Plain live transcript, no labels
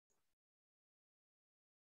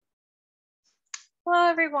Hello,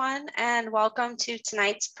 everyone, and welcome to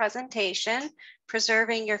tonight's presentation,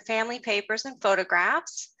 Preserving Your Family Papers and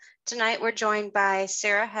Photographs. Tonight, we're joined by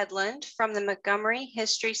Sarah Headland from the Montgomery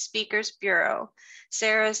History Speakers Bureau.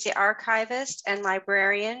 Sarah is the archivist and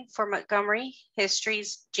librarian for Montgomery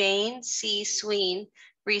History's Jane C. Sween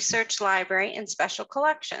Research Library and Special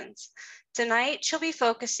Collections. Tonight, she'll be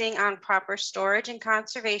focusing on proper storage and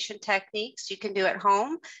conservation techniques you can do at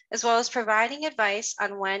home, as well as providing advice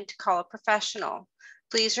on when to call a professional.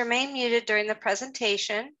 Please remain muted during the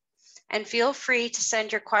presentation and feel free to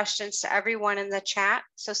send your questions to everyone in the chat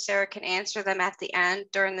so Sarah can answer them at the end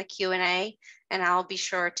during the Q&A, and I'll be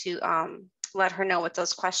sure to let her know what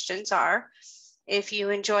those questions are. If you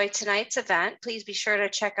enjoyed tonight's event, please be sure to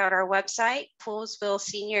check out our website,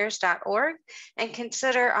 poolesvilleseniors.org, and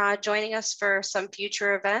consider joining us for some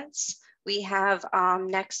future events. We have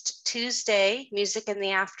next Tuesday, music in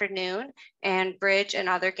the afternoon, and bridge and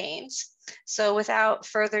other games. So without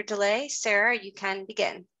further delay, Sarah, you can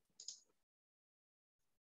begin.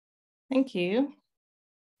 Thank you.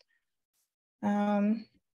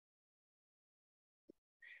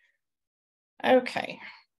 Okay.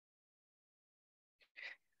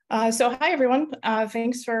 So hi, everyone.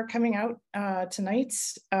 Thanks for coming out tonight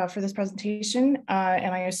for this presentation.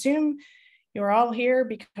 And I assume you're all here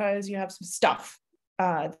because you have some stuff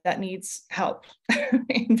that needs help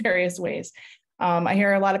in various ways. I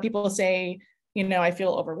hear a lot of people say, you know, I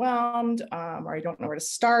feel overwhelmed or I don't know where to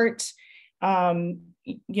start. You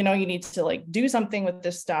know, you need to like do something with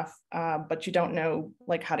this stuff, but you don't know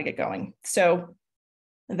like how to get going. So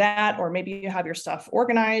that, or maybe you have your stuff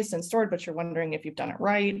organized and stored, but you're wondering if you've done it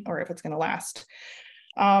right or if it's going to last.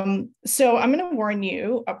 So I'm going to warn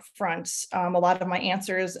you up front, a lot of my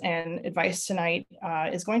answers and advice tonight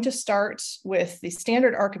is going to start with the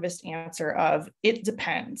standard archivist answer of it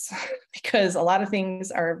depends, because a lot of things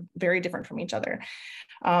are very different from each other.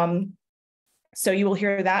 So you will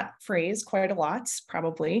hear that phrase quite a lot,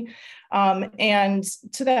 probably. And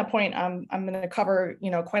to that point, I'm going to cover, you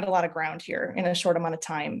know, quite a lot of ground here in a short amount of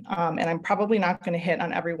time. And I'm probably not going to hit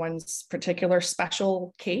on everyone's particular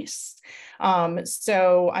special case.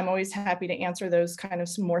 So I'm always happy to answer those kind of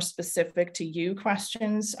some more specific to you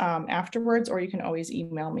questions afterwards, or you can always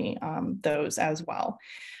email me those as well.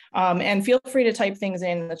 And feel free to type things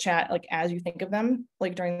in the chat, like as you think of them,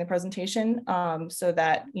 like during the presentation, so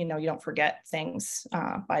that, you know, you don't forget things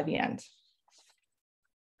by the end.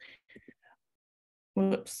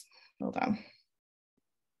 Whoops, hold on.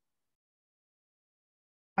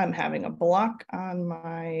 I'm having a block on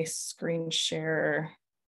my screen share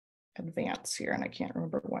advance here, and I can't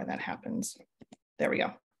remember why that happens. There we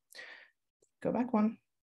go. Go back one.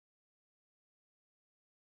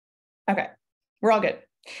 Okay, we're all good.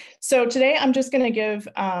 So today I'm just going to give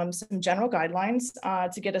some general guidelines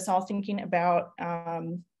to get us all thinking about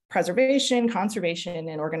preservation, conservation,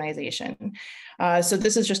 and organization. So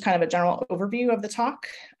this is just kind of a general overview of the talk.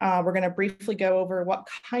 We're going to briefly go over what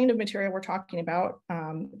kind of material we're talking about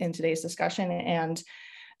in today's discussion, and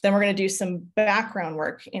then we're going to do some background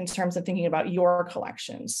work in terms of thinking about your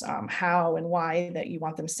collections, how and why that you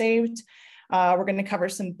want them saved. We're going to cover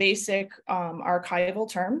some basic archival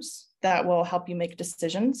terms that will help you make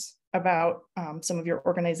decisions about some of your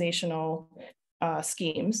organizational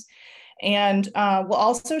schemes. And we'll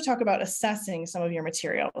also talk about assessing some of your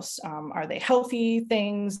materials. Are they healthy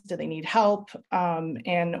things? Do they need help?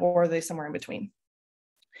 Or are they somewhere in between?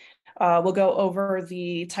 We'll go over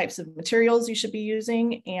the types of materials you should be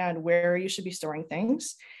using and where you should be storing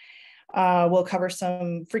things. We'll cover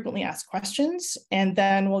some frequently asked questions, and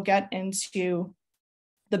then we'll get into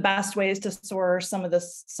the best ways to store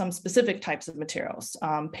some specific types of materials,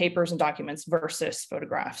 papers and documents versus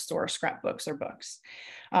photographs or scrapbooks or books.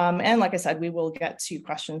 And like I said, we will get to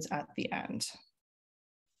questions at the end.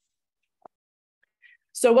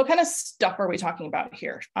 So what kind of stuff are we talking about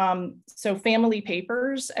here? So family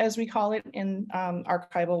papers, as we call it in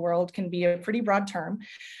archival world, can be a pretty broad term,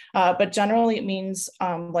 but generally it means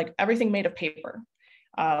like everything made of paper.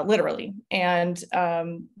 Literally, and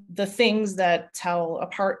the things that tell a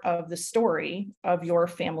part of the story of your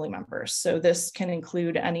family members. So this can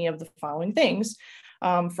include any of the following things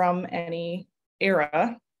from any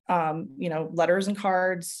era, you know, letters and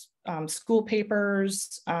cards, school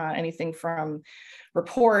papers, anything from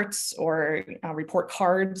reports or report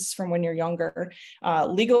cards from when you're younger,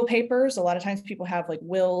 legal papers. A lot of times people have like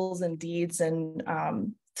wills and deeds and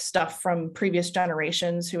stuff from previous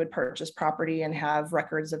generations who had purchased property and have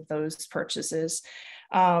records of those purchases.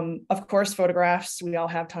 Of course, photographs. We all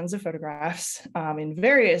have tons of photographs in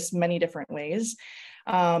many different ways.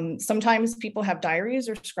 Sometimes people have diaries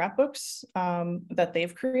or scrapbooks that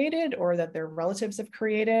they've created or that their relatives have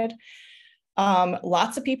created.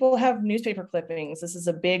 Lots of people have newspaper clippings. This is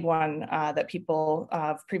a big one that people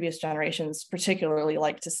of previous generations particularly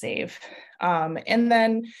like to save. And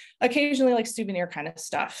then occasionally like souvenir kind of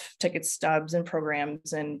stuff, ticket stubs and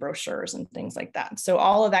programs and brochures and things like that. So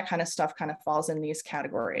all of that kind of stuff kind of falls in these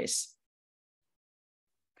categories.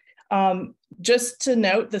 Just to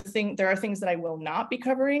note, there are things that I will not be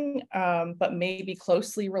covering, but may be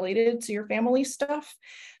closely related to your family stuff.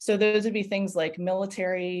 So those would be things like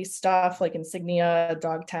military stuff, like insignia,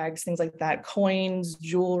 dog tags, things like that, coins,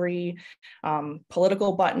 jewelry,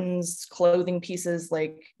 political buttons, clothing pieces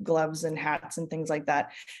like gloves and hats and things like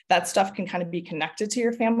that. That stuff can kind of be connected to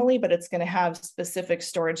your family, but it's going to have specific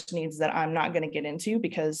storage needs that I'm not going to get into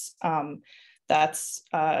because that's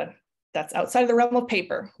outside of the realm of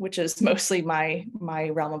paper, which is mostly my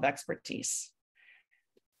realm of expertise.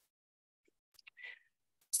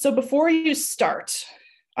 So before you start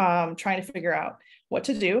trying to figure out what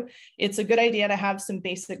to do, it's a good idea to have some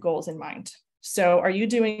basic goals in mind. So are you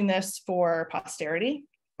doing this for posterity?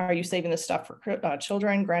 Are you saving this stuff for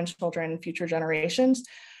children, grandchildren, future generations?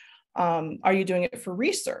 Are you doing it for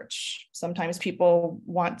research? Sometimes people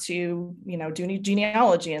want to, do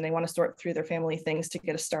genealogy and they want to sort through their family things to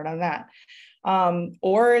get a start on that.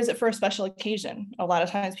 Or is it for a special occasion? A lot of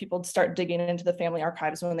times people start digging into the family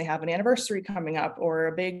archives when they have an anniversary coming up or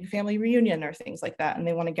a big family reunion or things like that, and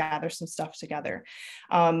they want to gather some stuff together.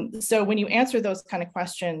 So when you answer those kind of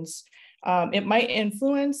questions, it might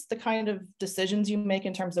influence the kind of decisions you make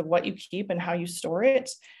in terms of what you keep and how you store it.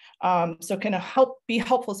 So it can be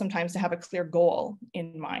helpful sometimes to have a clear goal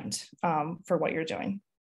in mind for what you're doing.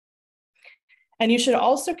 And you should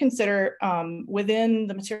also consider within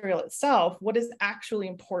the material itself, what is actually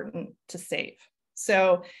important to save.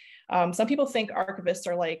 So some people think archivists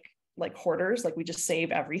are like hoarders, like we just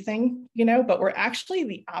save everything, but we're actually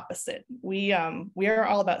the opposite. We are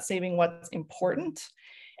all about saving what's important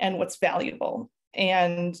and what's valuable,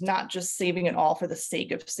 and not just saving it all for the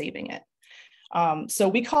sake of saving it. So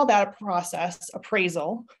we call that a process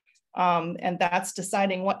appraisal, and that's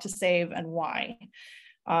deciding what to save and why.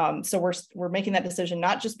 So we're making that decision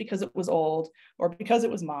not just because it was old or because it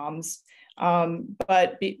was mom's,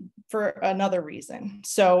 but for another reason.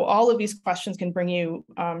 So all of these questions can bring you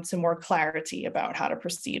to more clarity about how to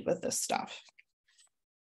proceed with this stuff.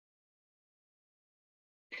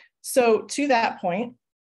 So to that point,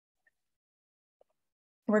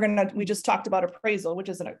 we just talked about appraisal, which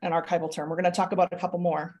is an archival term. We're going to talk about a couple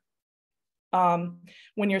more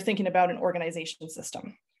when you're thinking about an organization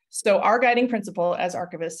system. So our guiding principle as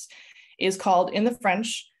archivists is called, in the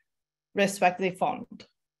French, respect des fonds.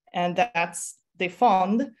 And that's des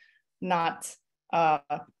fonds, not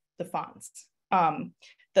the fonts.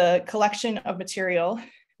 The collection of material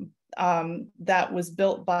that was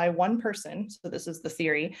built by one person, so this is the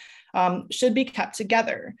theory, should be kept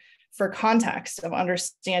together for context of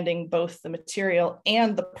understanding both the material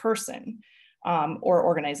and the person or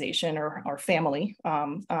organization or family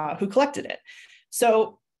who collected it.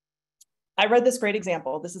 So I read this great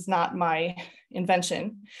example. This is not my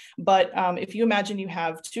invention, but if you imagine you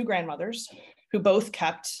have two grandmothers who both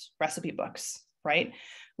kept recipe books, right?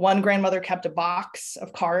 One grandmother kept a box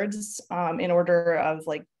of cards in order of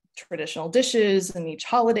like traditional dishes and each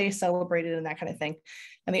holiday celebrated and that kind of thing.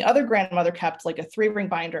 And the other grandmother kept like a 3-ring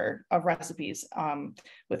binder of recipes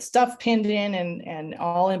with stuff pinned in and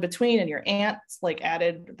all in between, and your aunts like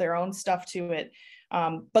added their own stuff to it.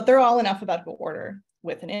 But they're all in alphabetical order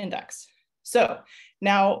with an index. So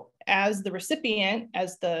now as the recipient,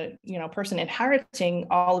 as the person inheriting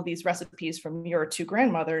all of these recipes from your two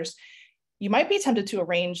grandmothers, you might be tempted to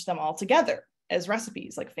arrange them all together as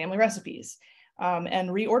recipes, like family recipes, and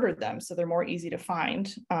reorder them so they're more easy to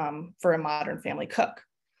find for a modern family cook.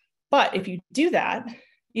 But if you do that,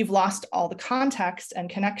 you've lost all the context and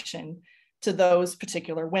connection to those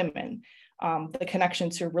particular women. The connection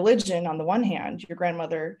to religion on the one hand, your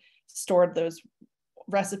grandmother stored those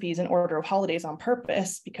recipes in order of holidays on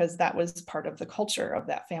purpose because that was part of the culture of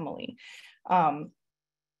that family. And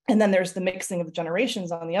then there's the mixing of the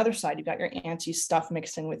generations on the other side. You've got your auntie's stuff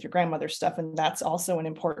mixed in with your grandmother's stuff, and that's also an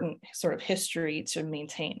important sort of history to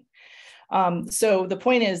maintain. So the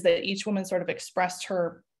point is that each woman sort of expressed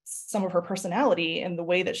some of her personality in the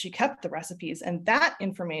way that she kept the recipes, and that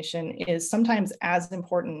information is sometimes as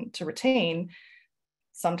important to retain,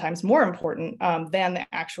 sometimes more important than the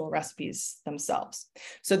actual recipes themselves.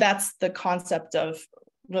 So that's the concept of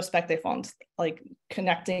respect des fonds, like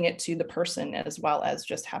connecting it to the person as well as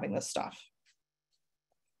just having the stuff.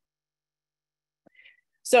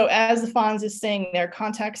 So as the Fonz is saying there,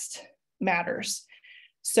 context matters.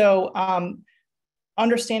 So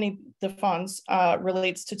understanding the Fonz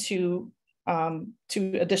relates to two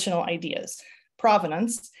additional ideas: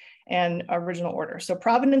 provenance and original order. So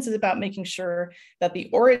provenance is about making sure that the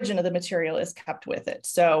origin of the material is kept with it.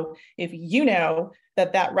 So if you know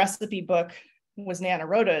that that recipe book was Nana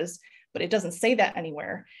Rhoda's, but it doesn't say that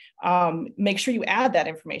anywhere, make sure you add that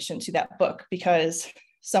information to that book, because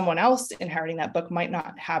someone else inheriting that book might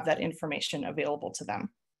not have that information available to them.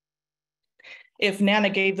 If Nana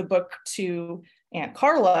gave the book to Aunt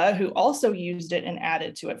Carla, who also used it and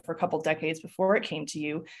added to it for a couple decades before it came to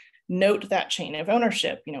you, note that chain of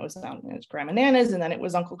ownership. You know, it was Grandma Nana's, and then it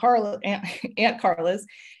was Aunt Carla's.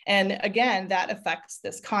 And again, that affects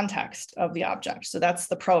this context of the object. So that's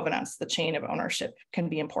the provenance, the chain of ownership can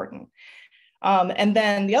be important. And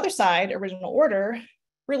then the other side, original order,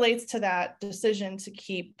 relates to that decision to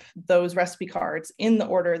keep those recipe cards in the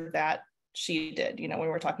order that she did. You know, when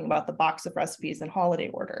we were talking about the box of recipes in holiday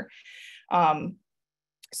order.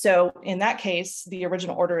 So in that case, the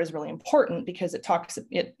original order is really important because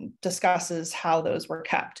it discusses how those were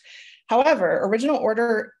kept. However, original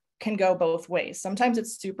order can go both ways. Sometimes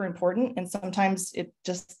it's super important and sometimes it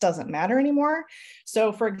just doesn't matter anymore.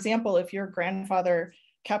 So for example, if your grandfather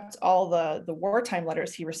kept all the wartime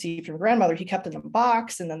letters he received from grandmother, he kept them in a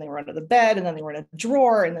box, and then they were under the bed, and then they were in a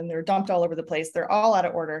drawer, and then they were dumped all over the place. They're all out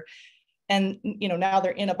of order. And, you know, now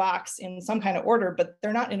they're in a box in some kind of order, but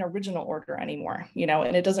they're not in original order anymore, you know,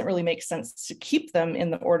 and it doesn't really make sense to keep them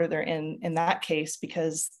in the order they're in that case,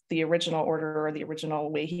 because the original order or the original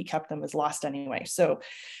way he kept them is lost anyway. So,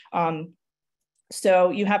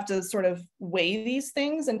 so you have to sort of weigh these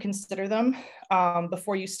things and consider them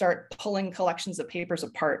before you start pulling collections of papers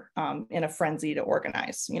apart in a frenzy to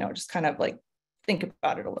organize, you know, just kind of like think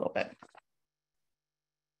about it a little bit.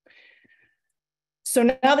 So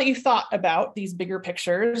now that you've thought about these bigger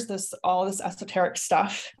pictures, all this esoteric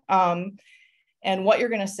stuff, and what you're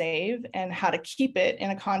going to save and how to keep it in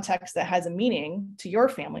a context that has a meaning to your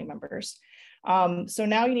family members. So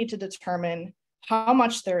now you need to determine how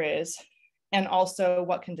much there is and also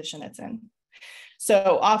what condition it's in.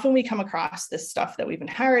 So often we come across this stuff that we've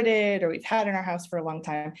inherited or we've had in our house for a long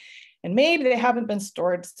time, and maybe they haven't been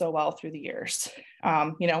stored so well through the years.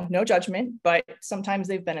 You know, no judgment, but sometimes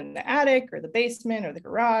they've been in the attic or the basement or the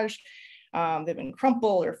garage. They've been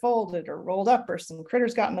crumpled or folded or rolled up, or some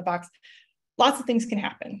critters got in the box. Lots of things can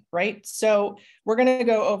happen, right? So we're going to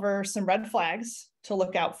go over some red flags to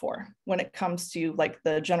look out for when it comes to like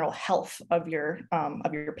the general health of your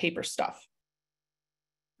paper stuff.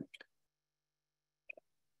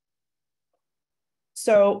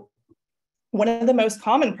 So one of the most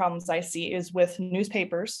common problems I see is with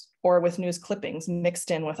newspapers or with news clippings mixed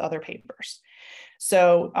in with other papers.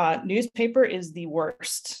 So newspaper is the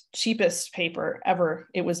worst, cheapest paper ever.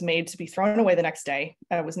 It was made to be thrown away the next day.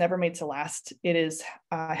 It was never made to last. It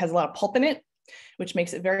has a lot of pulp in it, which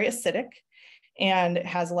makes it very acidic, and it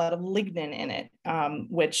has a lot of lignin in it,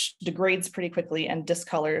 which degrades pretty quickly and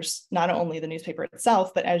discolors not only the newspaper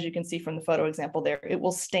itself, but as you can see from the photo example there, it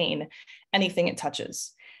will stain anything it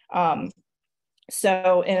touches. And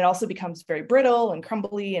it also becomes very brittle and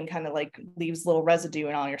crumbly and kind of like leaves little residue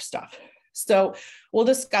in all your stuff. So we'll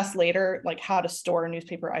discuss later like how to store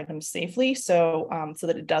newspaper items safely so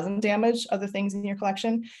that it doesn't damage other things in your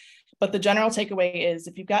collection. But the general takeaway is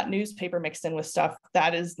if you've got newspaper mixed in with stuff,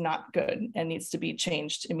 that is not good and needs to be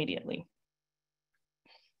changed immediately.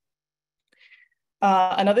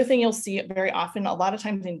 Another thing you'll see very often, a lot of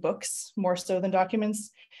times in books, more so than documents,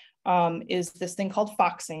 is this thing called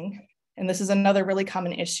foxing. And this is another really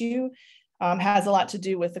common issue. Has a lot to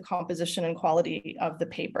do with the composition and quality of the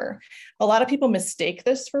paper. A lot of people mistake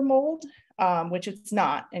this for mold, which it's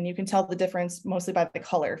not. And you can tell the difference mostly by the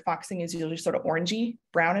color. Foxing is usually sort of orangey,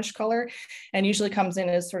 brownish color, and usually comes in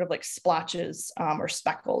as sort of like splotches or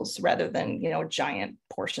speckles rather than, you know, giant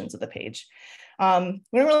portions of the page. We don't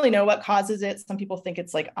really know what causes it. Some people think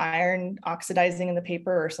it's like iron oxidizing in the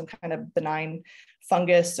paper or some kind of benign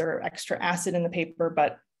fungus or extra acid in the paper,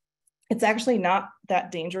 but it's actually not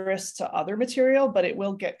that dangerous to other material, but it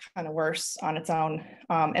will get kind of worse on its own.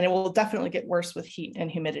 And it will definitely get worse with heat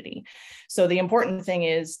and humidity. So the important thing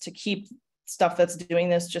is to keep stuff that's doing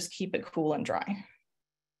this, just keep it cool and dry.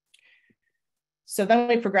 So then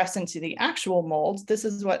we progress into the actual mold. This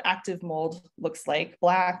is what active mold looks like: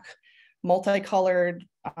 black, multicolored,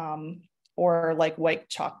 or like white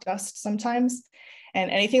chalk dust sometimes.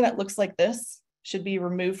 And anything that looks like this should be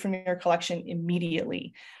removed from your collection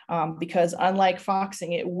immediately, because unlike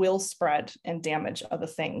foxing, it will spread and damage other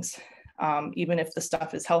things. Even if the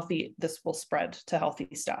stuff is healthy, this will spread to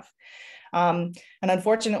healthy stuff. And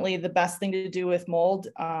unfortunately, the best thing to do with mold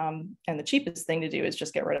and the cheapest thing to do is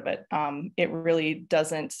just get rid of it. It really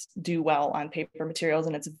doesn't do well on paper materials,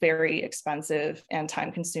 and it's very expensive and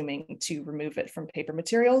time consuming to remove it from paper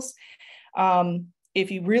materials. If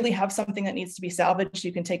you really have something that needs to be salvaged,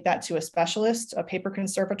 you can take that to a specialist, a paper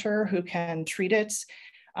conservator, who can treat it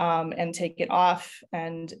and take it off,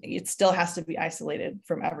 and it still has to be isolated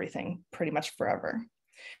from everything pretty much forever.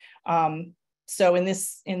 So in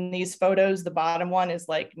these photos, the bottom one is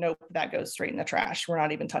like, nope, that goes straight in the trash. We're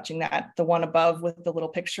not even touching that. The one above with the little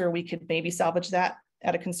picture, we could maybe salvage that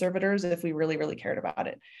at a conservator's if we really, really cared about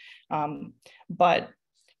it. But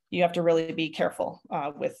you have to really be careful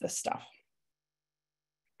with this stuff.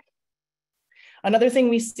 Another thing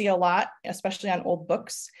we see a lot, especially on old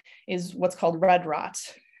books, is what's called red rot.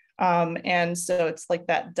 And so it's like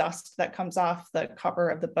that dust that comes off the cover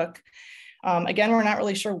of the book. Again, we're not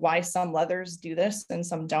really sure why some leathers do this and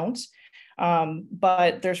some don't,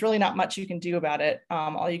 but there's really not much you can do about it.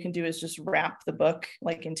 All you can do is just wrap the book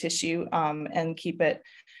like in tissue and keep it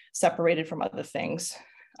separated from other things.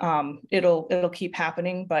 It'll keep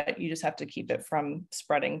happening, but you just have to keep it from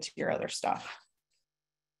spreading to your other stuff.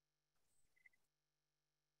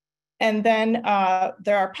 And then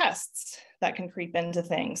there are pests that can creep into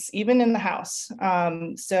things, even in the house.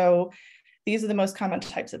 So these are the most common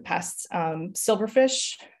types of pests.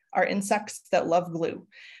 Silverfish are insects that love glue.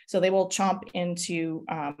 So they will chomp into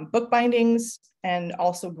book bindings and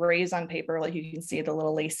also graze on paper. Like you can see the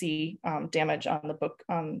little lacy damage on the book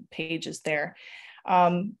pages there.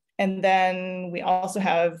 And then we also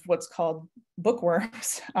have what's called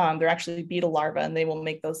bookworms. They're actually beetle larvae, and they will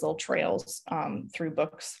make those little trails through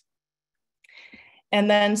books. And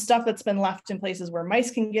then stuff that's been left in places where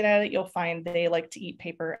mice can get at it, you'll find they like to eat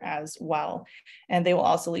paper as well. And they will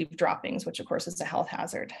also leave droppings, which of course is a health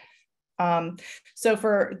hazard. So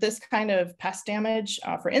for this kind of pest damage,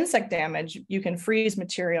 for insect damage, you can freeze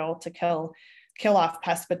material to kill off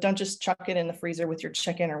pests, but don't just chuck it in the freezer with your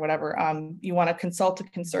chicken or whatever. You want to consult a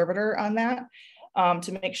conservator on that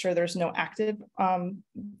to make sure there's no active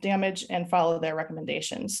damage and follow their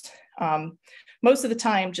recommendations. Most of the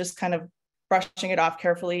time, just kind of brushing it off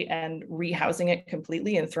carefully and rehousing it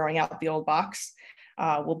completely and throwing out the old box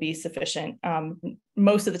will be sufficient.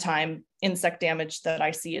 Most of the time, insect damage that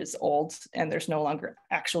I see is old and there's no longer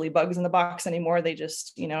actually bugs in the box anymore. They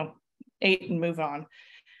just, ate and move on.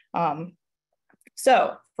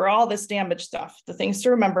 So for all this damage stuff, the things to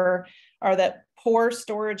remember are that poor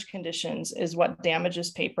storage conditions is what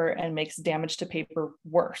damages paper and makes damage to paper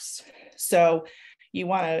worse. So you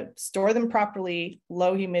want to store them properly,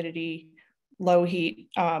 low humidity, low heat,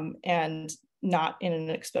 and not in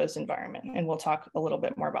an exposed environment. And we'll talk a little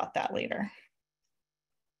bit more about that later.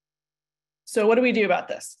 So what do we do about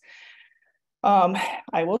this?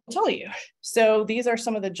 I will tell you. So these are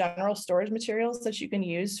some of the general storage materials that you can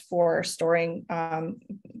use for storing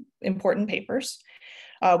important papers.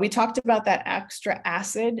 We talked about that extra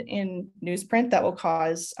acid in newsprint that will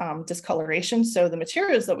cause discoloration. So the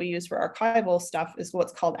materials that we use for archival stuff is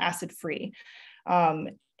what's called acid-free.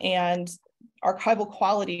 And archival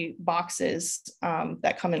quality boxes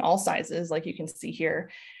that come in all sizes, like you can see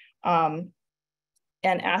here, and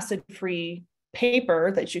acid-free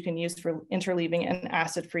paper that you can use for interleaving and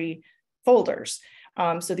acid-free folders.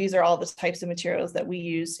 So these are all the types of materials that we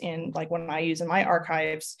use in, like when I use in my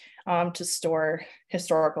archives to store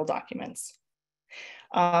historical documents.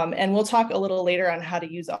 And we'll talk a little later on how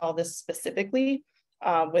to use all this specifically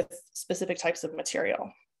with specific types of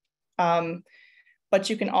material. But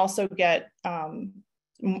you can also get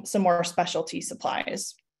some more specialty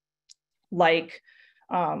supplies like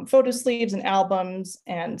photo sleeves and albums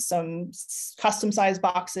and some custom size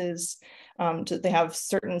boxes. They have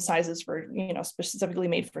certain sizes for, specifically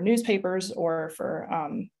made for newspapers or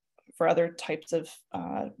for other types of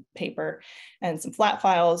paper, and some flat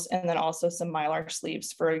files, and then also some Mylar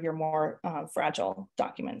sleeves for your more fragile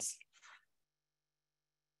documents.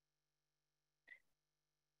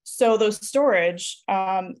 So those storage,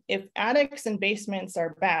 if attics and basements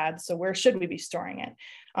are bad, so where should we be storing it?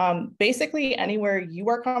 Basically, anywhere you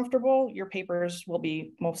are comfortable, your papers will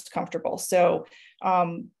be most comfortable. So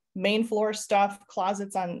main floor stuff,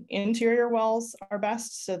 closets on interior walls are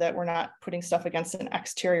best so that we're not putting stuff against an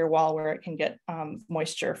exterior wall where it can get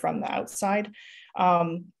moisture from the outside.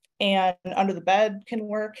 And under the bed can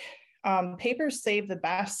work. Papers save the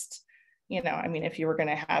best. If you were going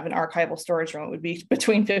to have an archival storage room, it would be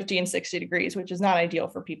between 50 and 60 degrees, which is not ideal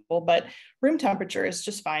for people, but room temperature is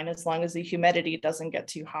just fine as long as the humidity doesn't get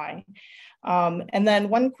too high. And then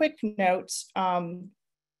one quick note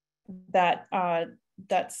that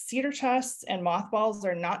that cedar chests and mothballs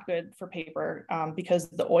are not good for paper because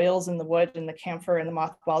the oils in the wood and the camphor and the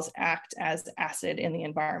mothballs act as acid in the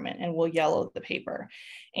environment and will yellow the paper.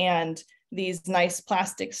 And these nice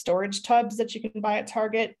plastic storage tubs that you can buy at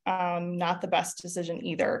Target, not the best decision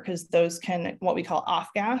either, because those can, what we call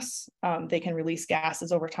off gas, they can release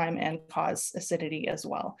gases over time and cause acidity as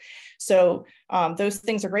well. So those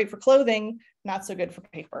things are great for clothing, not so good for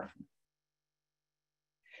paper.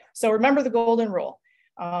 So remember the golden rule,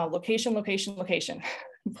 location, location, location.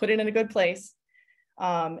 Put it in a good place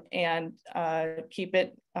and keep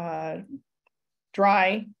it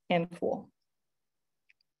dry and cool.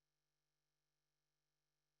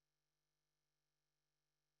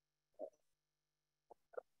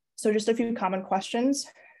 So just a few common questions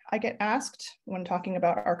I get asked when talking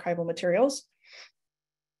about archival materials.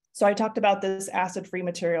 So I talked about this acid-free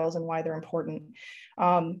materials and why they're important.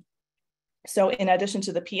 So in addition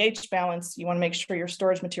to the pH balance, you want to make sure your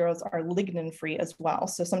storage materials are lignin-free as well.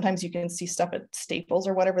 So sometimes you can see stuff at Staples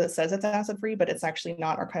or whatever that says it's acid-free, but it's actually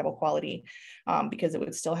not archival quality because it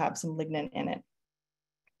would still have some lignin in it.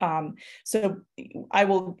 So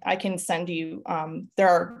I can send you, there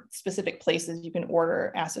are specific places you can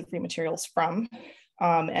order acid-free materials from.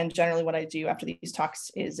 And generally what I do after these talks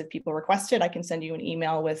is if people request it, I can send you an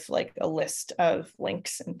email with like a list of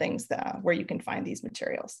links and things where you can find these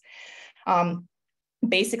materials.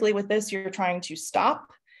 Basically with this, you're trying to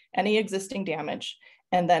stop any existing damage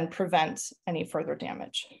and then prevent any further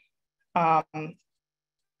damage.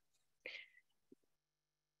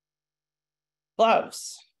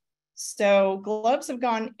 Gloves. So gloves have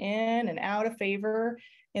gone in and out of favor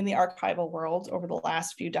in the archival world over the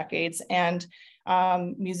last few decades. And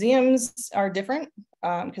museums are different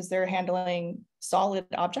because they're handling solid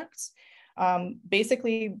objects.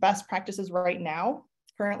 Basically, best practices right now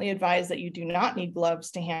currently advise that you do not need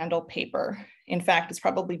gloves to handle paper. In fact, it's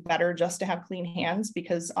probably better just to have clean hands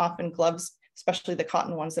because often gloves, especially the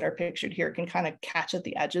cotton ones that are pictured here, can kind of catch at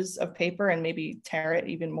the edges of paper and maybe tear it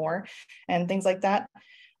even more and things like that.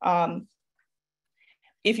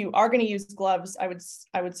 If you are going to use gloves, I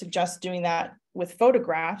would suggest doing that with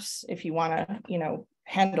photographs if you want to,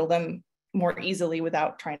 handle them more easily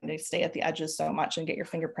without trying to stay at the edges so much and get your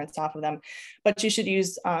fingerprints off of them. But you should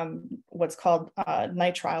use what's called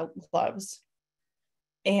nitrile gloves,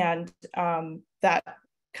 and that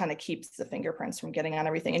kind of keeps the fingerprints from getting on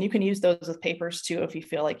everything. And you can use those with papers too if you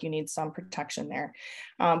feel like you need some protection there.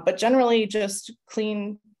 But generally, just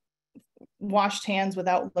clean, washed hands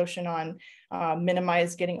without lotion on,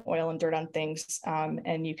 minimize getting oil and dirt on things,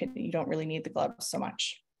 and you don't really need the gloves so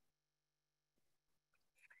much.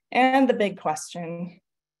 And the big question,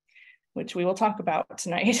 which we will talk about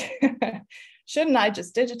tonight, shouldn't I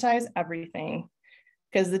just digitize everything?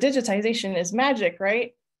 Because the digitization is magic,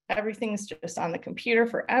 right? Everything's just on the computer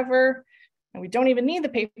forever, and we don't even need the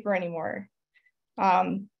paper anymore.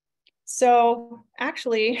 So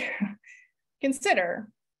actually, consider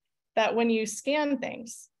that when you scan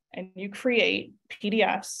things and you create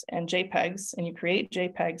PDFs and JPEGs and you create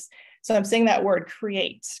JPEGs, so I'm saying that word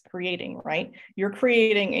creating, right? You're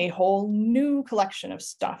creating a whole new collection of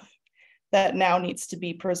stuff that now needs to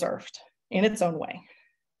be preserved in its own way.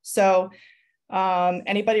 So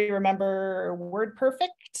anybody remember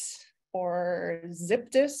WordPerfect or zip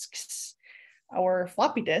disks or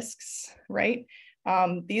floppy disks, right?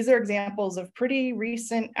 These are examples of pretty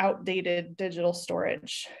recent outdated digital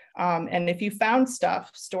storage. And if you found stuff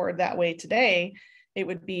stored that way today, it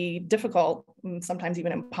would be difficult, sometimes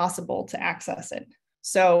even impossible to access it.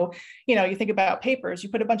 So, you think about papers, you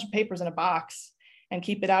put a bunch of papers in a box and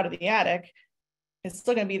keep it out of the attic, it's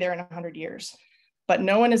still going to be there in 100 years. But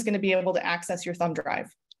no one is going to be able to access your thumb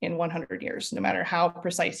drive in 100 years, no matter how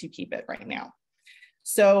precise you keep it right now.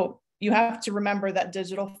 So you have to remember that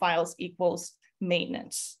digital files equals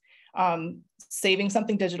maintenance. Saving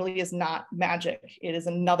something digitally is not magic. It is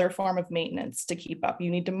another form of maintenance to keep up. You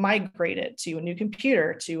need to migrate it to a new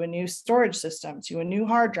computer, to a new storage system, to a new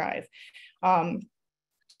hard drive, to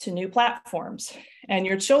new platforms. And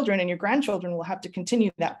your children and your grandchildren will have to continue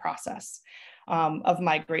that process of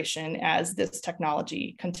migration as this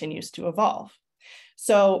technology continues to evolve.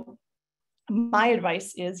 So my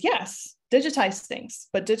advice is, yes, digitize things,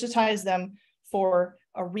 but digitize them for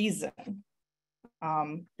a reason.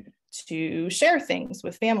 To share things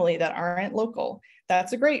with family that aren't local.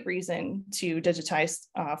 That's a great reason to digitize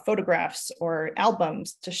photographs or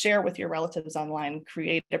albums to share with your relatives online,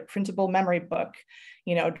 create a printable memory book,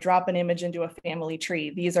 drop an image into a family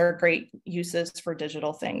tree. These are great uses for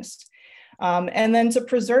digital things. And then to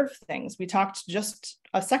preserve things. We talked just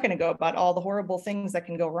a second ago about all the horrible things that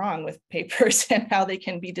can go wrong with papers and how they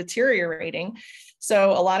can be deteriorating.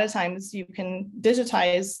 So a lot of times you can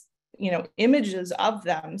digitize, images of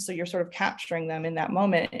them. So you're sort of capturing them in that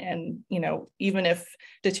moment. And, even if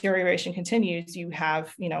deterioration continues, you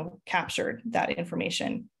have, captured that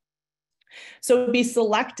information. So be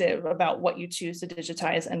selective about what you choose to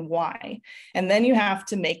digitize and why. And then you have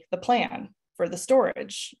to make the plan for the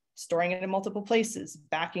storage, storing it in multiple places,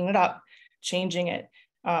 backing it up, changing it,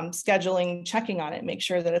 scheduling, checking on it, make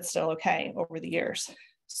sure that it's still okay over the years.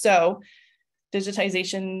 So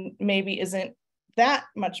digitization maybe isn't that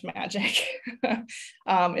much magic.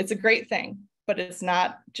 It's a great thing, but it's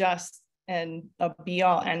not just a be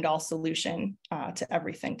all end all solution to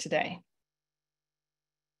everything today.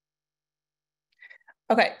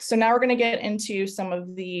 Okay, so now we're going to get into some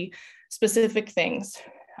of the specific things.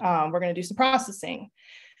 We're going to do some processing.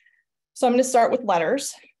 So I'm going to start with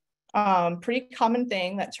letters. Pretty common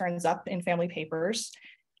thing that turns up in family papers.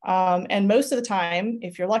 And most of the time,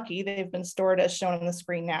 if you're lucky, they've been stored as shown on the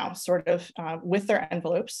screen now, sort of with their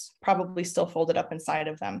envelopes, probably still folded up inside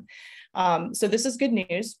of them. So this is good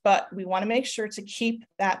news, but we want to make sure to keep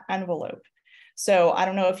that envelope. So I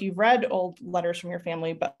don't know if you've read old letters from your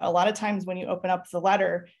family, but a lot of times when you open up the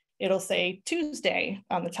letter, it'll say Tuesday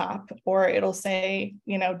on the top, or it'll say,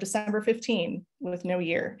 December 15 with no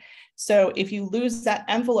year. So if you lose that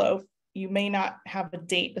envelope, you may not have a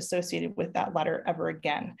date associated with that letter ever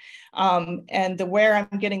again. And where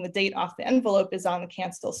I'm getting the date off the envelope is on the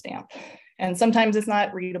cancel stamp. And sometimes it's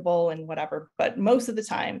not readable and whatever, but most of the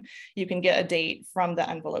time you can get a date from the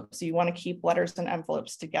envelope. So you want to keep letters and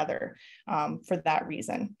envelopes together for that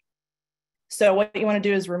reason. So what you want to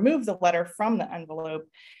do is remove the letter from the envelope,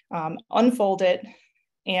 unfold it.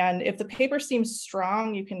 And if the paper seems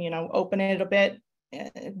strong, you can, open it a bit.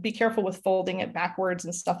 Be careful with folding it backwards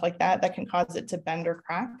and stuff like that. That can cause it to bend or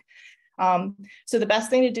crack. So the best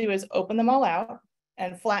thing to do is open them all out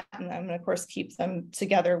and flatten them, and of course keep them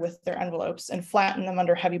together with their envelopes, and flatten them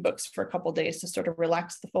under heavy books for a couple of days to sort of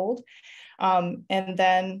relax the fold. And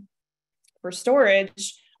then for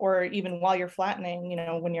storage, or even while you're flattening,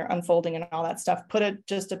 when you're unfolding and all that stuff, put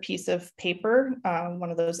just a piece of paper, one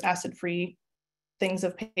of those acid-free things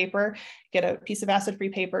of paper, get a piece of acid-free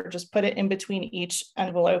paper, just put it in between each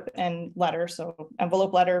envelope and letter. So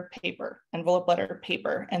envelope, letter, paper, envelope, letter,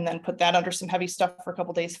 paper, and then put that under some heavy stuff for a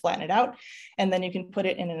couple of days, flatten it out. And then you can put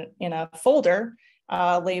it in a folder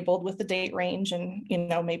labeled with the date range and,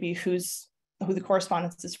 maybe who the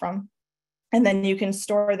correspondence is from. And then you can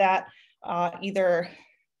store that either,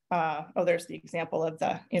 there's the example of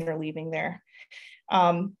the interleaving there.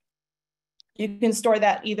 You can store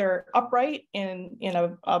that either upright in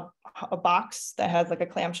a box that has like a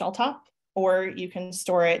clamshell top, or you can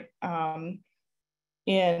store it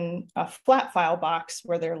in a flat file box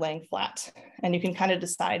where they're laying flat. And you can kind of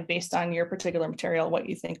decide based on your particular material what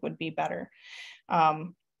you think would be better.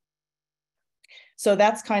 So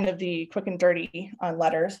that's kind of the quick and dirty on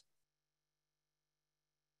letters.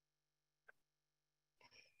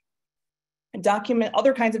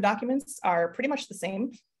 Other kinds of documents are pretty much the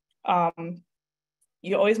same.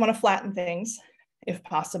 You always want to flatten things if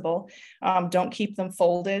possible. Don't keep them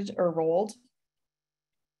folded or rolled.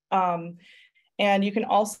 And you can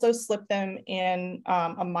also slip them in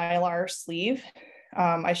a Mylar sleeve.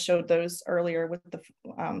 I showed those earlier with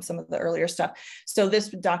some of the earlier stuff. So this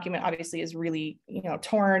document obviously is really,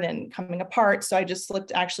 torn and coming apart. So I just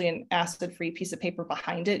slipped actually an acid-free piece of paper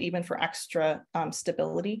behind it, even for extra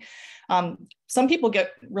stability. Some people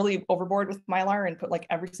get really overboard with Mylar and put like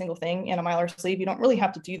every single thing in a Mylar sleeve. You don't really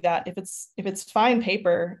have to do that. If it's fine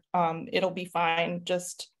paper, it'll be fine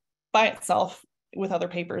just by itself with other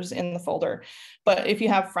papers in the folder. But if you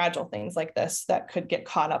have fragile things like this that could get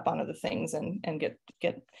caught up on other things and get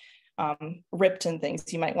ripped and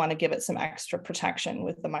things, you might want to give it some extra protection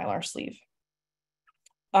with the Mylar sleeve.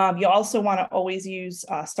 You also want to always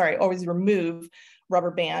always remove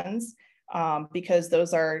rubber bands because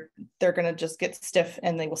they're going to just get stiff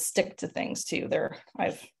and they will stick to things too.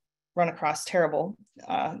 I've run across terrible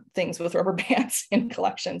things with rubber bands in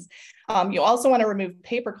collections. You also want to remove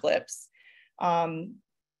paper clips.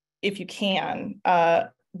 If you can,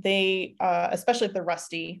 especially if they're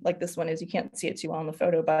rusty, like this one is, you can't see it too well in the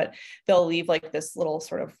photo, but they'll leave like this little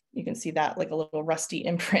sort of, you can see that like a little rusty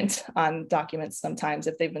imprint on documents sometimes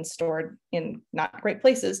if they've been stored in not great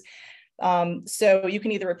places. So you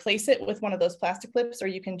can either replace it with one of those plastic clips, or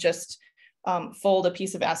you can just fold a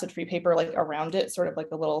piece of acid-free paper like around it, sort of like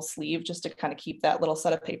a little sleeve, just to kind of keep that little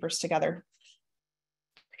set of papers together.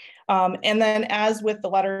 And then as with the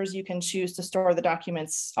letters, you can choose to store the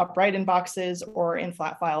documents upright in boxes or in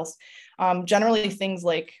flat files. Generally things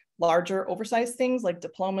like larger oversized things like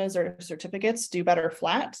diplomas or certificates do better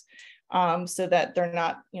flat, so that they're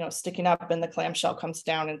not, sticking up and the clamshell comes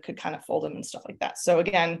down and could kind of fold them and stuff like that. So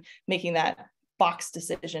again, making that box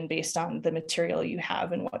decision based on the material you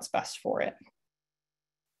have and what's best for it.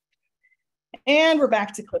 And we're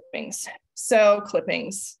back to clippings. So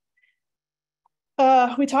clippings.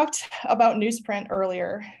 We talked about newsprint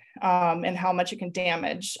earlier, and how much it can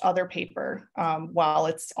damage other paper while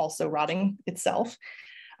it's also rotting itself.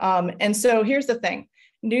 And so here's the thing.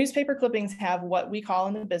 Newspaper clippings have what we call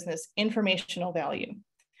in the business informational value,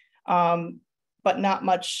 but not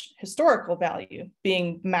much historical value,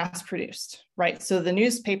 being mass produced, right? So the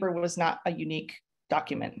newspaper was not a unique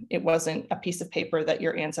document. It wasn't a piece of paper that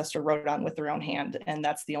your ancestor wrote on with their own hand, and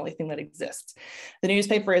that's the only thing that exists. The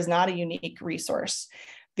newspaper is not a unique resource.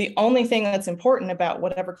 The only thing that's important about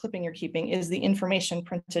whatever clipping you're keeping is the information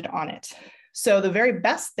printed on it. So the very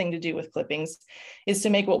best thing to do with clippings is to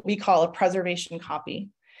make what we call a preservation copy.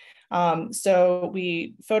 So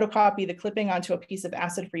we photocopy the clipping onto a piece of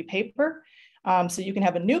acid-free paper, so you can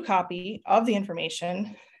have a new copy of the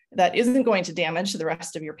information that isn't going to damage the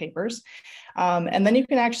rest of your papers. And then you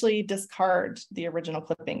can actually discard the original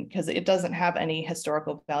clipping because it doesn't have any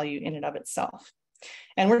historical value in and of itself.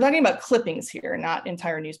 And we're talking about clippings here, not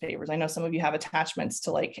entire newspapers. I know some of you have attachments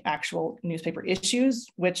to like actual newspaper issues,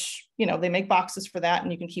 which, they make boxes for that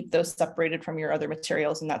and you can keep those separated from your other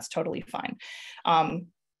materials and that's totally fine.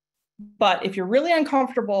 But if you're really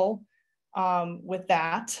uncomfortable with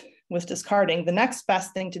that, with discarding, the next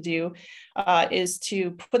best thing to do is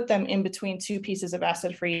to put them in between two pieces of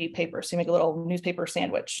acid-free paper. So you make a little newspaper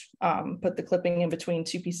sandwich, put the clipping in between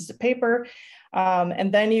two pieces of paper,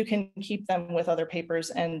 and then you can keep them with other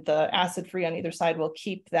papers, and the acid-free on either side will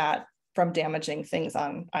keep that from damaging things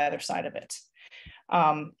on either side of it.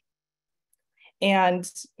 And,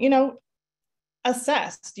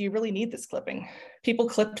 assess, do you really need this clipping? People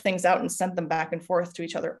clipped things out and sent them back and forth to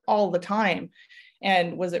each other all the time.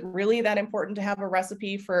 And was it really that important to have a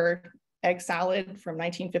recipe for egg salad from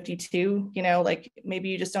 1952? Like maybe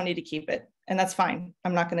you just don't need to keep it, and that's fine.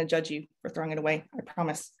 I'm not going to judge you for throwing it away, I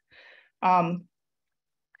promise.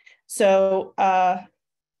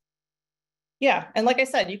 Yeah, and like I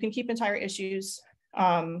said, you can keep entire issues.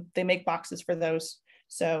 They make boxes for those,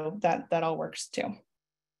 so that all works too.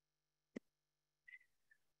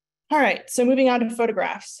 All right, so moving on to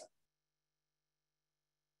photographs.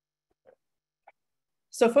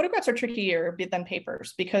 So photographs are trickier than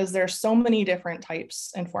papers because there's so many different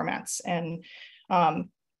types and formats. And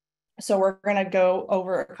so we're gonna go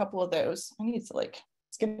over a couple of those. I need to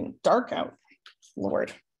it's getting dark out,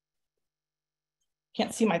 Lord.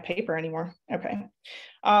 Can't see my paper anymore, okay.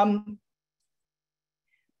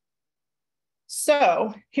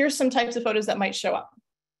 So here's some types of photos that might show up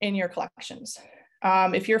in your collections.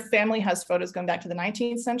 If your family has photos going back to the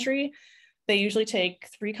 19th century, they usually take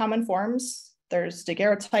three common forms. There's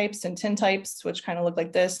daguerreotypes and tintypes, which kind of look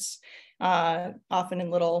like this, often in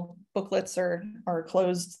little booklets or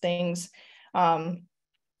closed things. And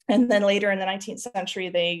then later in the 19th century,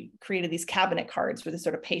 they created these cabinet cards where they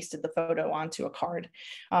sort of pasted the photo onto a card.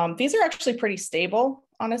 These are actually pretty stable,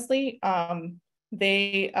 honestly.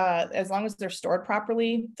 They, as long as they're stored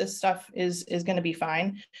properly, this stuff is going to be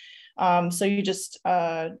fine. So you just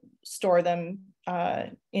store them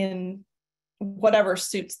in whatever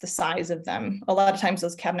suits the size of them. A lot of times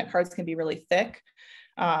those cabinet cards can be really thick.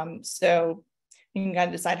 So you can kind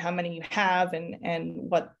of decide how many you have and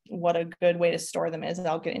what a good way to store them is. And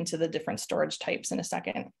I'll get into the different storage types in a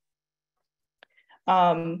second.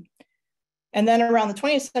 And then around the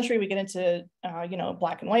 20th century, we get into,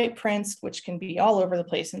 black and white prints, which can be all over the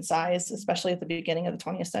place in size, especially at the beginning of the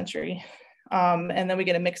 20th century. And then we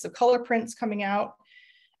get a mix of color prints coming out,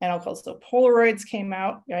 and also Polaroids came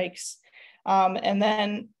out, yikes. And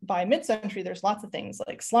then by mid-century, there's lots of things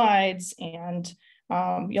like slides, and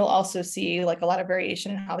you'll also see like a lot of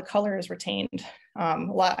variation in how the color is retained.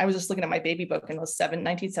 I was just looking at my baby book and those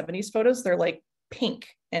 1970s photos, they're like pink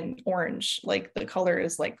and orange, like the color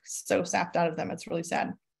is like so sapped out of them, it's really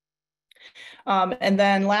sad. And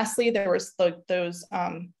then lastly, there was those,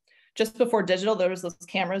 just before digital, there was those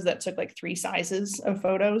cameras that took like 3 sizes of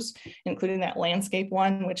photos, including that landscape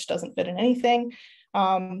one, which doesn't fit in anything.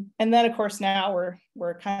 And then of course, now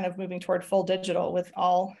we're kind of moving toward full digital with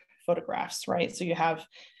all photographs, right? So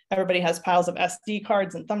everybody has piles of SD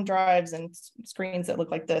cards and thumb drives and screens that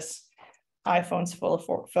look like this, iPhones full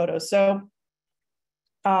of photos. So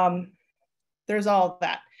there's all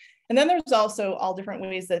that. And then there's also all different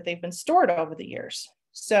ways that they've been stored over the years.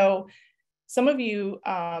 So some of you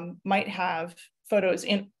might have photos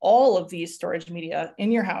in all of these storage media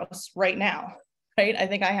in your house right now, right? I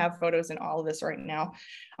think I have photos in all of this right now.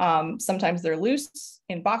 Sometimes they're loose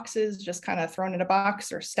in boxes, just kind of thrown in a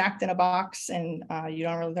box or stacked in a box, and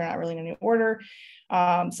they're not really in any order.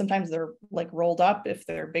 Sometimes they're like rolled up if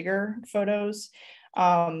they're bigger photos.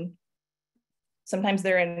 Sometimes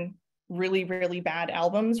they're in really, really bad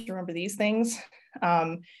albums. Remember these things?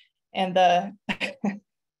 And the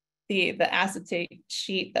the acetate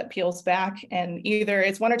sheet that peels back, and either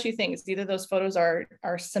it's one or two things. Either those photos are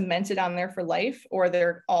cemented on there for life, or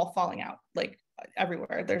they're all falling out like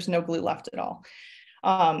everywhere. There's no glue left at all.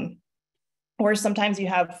 Or sometimes you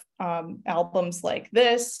have albums like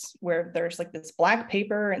this, where there's like this black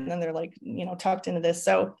paper and then they're like, tucked into this.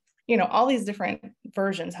 So, all these different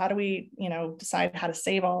versions. How do we, decide how to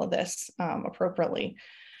save all of this appropriately?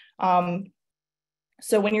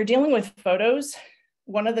 So when you're dealing with photos,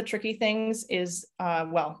 one of the tricky things is,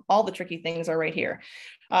 all the tricky things are right here.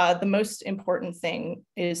 The most important thing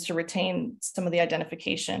is to retain some of the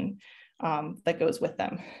identification that goes with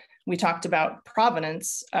them. We talked about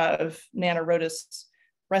provenance of Nana Rhoda's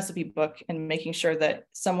recipe book and making sure that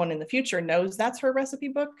someone in the future knows that's her recipe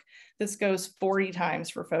book. This goes 40 times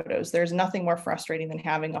for photos. There's nothing more frustrating than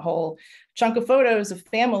having a whole chunk of photos of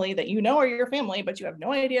family that are your family, but you have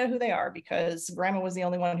no idea who they are because grandma was the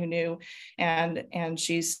only one who knew, and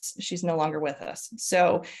she's no longer with us.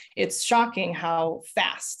 So it's shocking how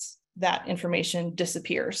fast that information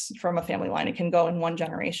disappears from a family line. It can go in one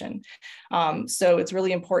generation. So it's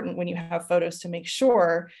really important when you have photos to make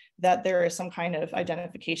sure that there is some kind of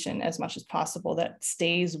identification as much as possible that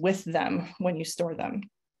stays with them when you store them.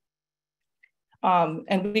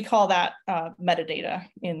 And we call that metadata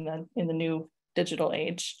in the new digital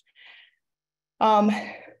age. And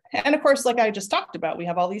of course, like I just talked about, we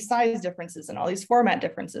have all these size differences and all these format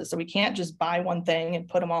differences. So we can't just buy one thing and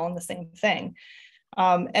put them all in the same thing.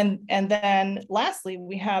 And then lastly,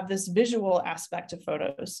 we have this visual aspect of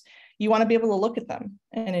photos. You want to be able to look at them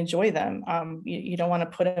and enjoy them. You don't want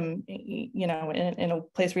to put them, in a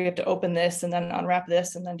place where you have to open this and then unwrap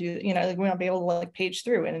this and then do, we want to be able to like page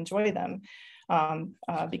through and enjoy them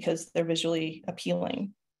because they're visually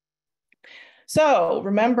appealing. So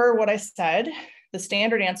remember what I said. The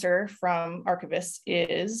standard answer from archivists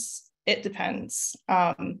is it depends.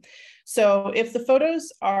 So if the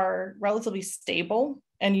photos are relatively stable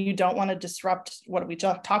and you don't want to disrupt what we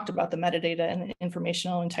just talked about, the metadata and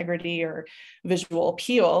informational integrity or visual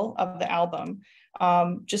appeal of the album,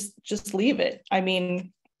 just leave it. I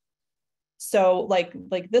mean, so like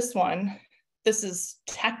this one, this is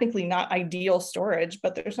technically not ideal storage,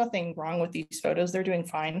 but there's nothing wrong with these photos. They're doing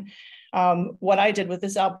fine. What I did with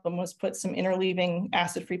this album was put some interleaving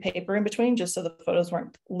acid-free paper in between, just so the photos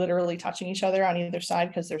weren't literally touching each other on either side,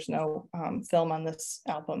 because there's no film on this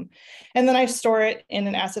album. And then I store it in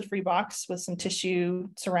an acid-free box with some tissue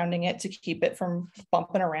surrounding it to keep it from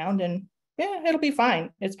bumping around, and yeah, it'll be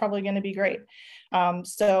fine. It's probably going to be great.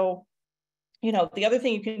 So the other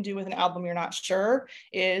thing you can do with an album you're not sure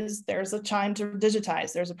is there's a time to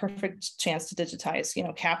digitize. There's a perfect chance to digitize,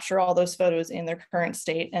 capture all those photos in their current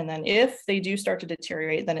state. And then if they do start to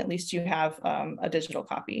deteriorate, then at least you have a digital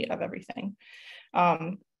copy of everything.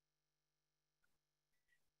 And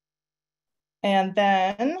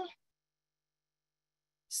then,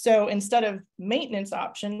 so instead of maintenance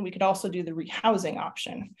option, we could also do the rehousing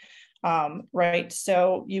option. Right,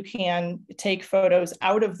 so you can take photos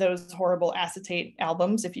out of those horrible acetate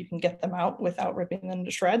albums if you can get them out without ripping them to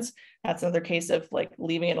shreds. That's another case of like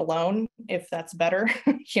leaving it alone if that's better.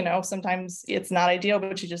 Sometimes it's not ideal,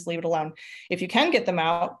 but you just leave it alone. If you can get them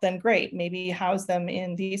out, then great. Maybe house them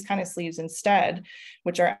in these kind of sleeves instead,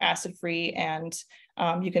 which are acid-free, and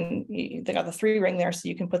they got the 3-ring there, so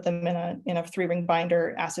you can put them in a 3-ring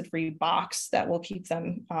binder acid-free box that will keep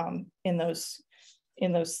them in those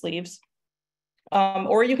sleeves.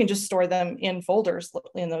 Or you can just store them in folders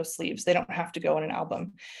in those sleeves. They don't have to go in an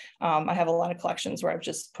album. I have a lot of collections where I've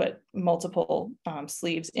just put multiple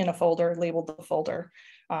sleeves in a folder, labeled the folder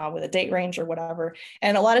with a date range or whatever.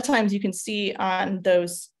 And a lot of times you can see on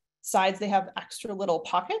those sides, they have extra little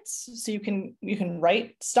pockets. So you can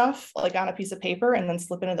write stuff like on a piece of paper and then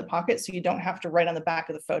slip it into the pocket. So you don't have to write on the back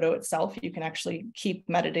of the photo itself. You can actually keep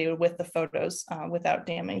metadata with the photos without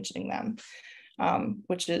damaging them.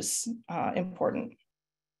 Which is important.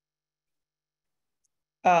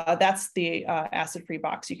 That's the acid-free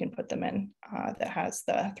box you can put them in that has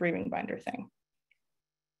the 3-ring binder thing.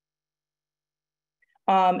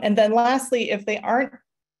 And then lastly, if they aren't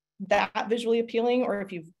that visually appealing, or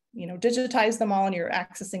if you've digitize them all and you're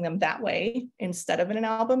accessing them that way instead of in an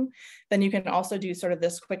album, then you can also do sort of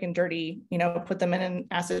this quick and dirty, put them in an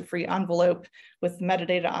acid-free envelope with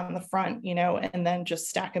metadata on the front, and then just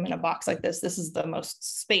stack them in a box like this. This is the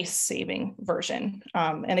most space-saving version.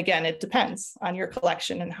 And again, it depends on your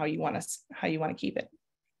collection and how you want to keep it.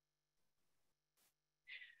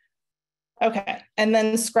 Okay, and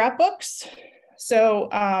then scrapbooks. So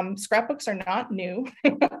scrapbooks are not new.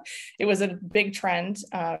 It was a big trend,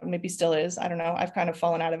 maybe still is, I don't know. I've kind of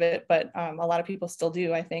fallen out of it, but a lot of people still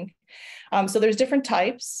do, I think. So there's different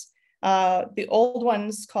types. The old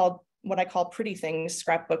ones called what I call pretty things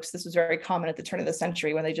scrapbooks. This was very common at the turn of the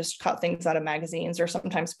century when they just cut things out of magazines or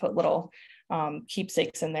sometimes put little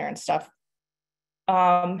keepsakes in there and stuff.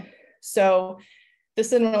 So this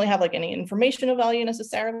didn't really have like any informational value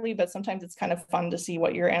necessarily, but sometimes it's kind of fun to see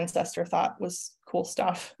what your ancestor thought was cool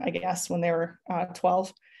stuff, I guess, when they were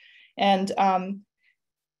 12. And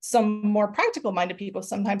some more practical minded people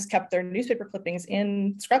sometimes kept their newspaper clippings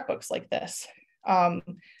in scrapbooks like this.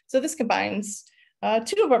 So this combines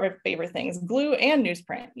two of our favorite things, glue and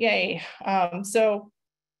newsprint, yay. So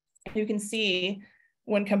you can see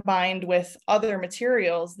when combined with other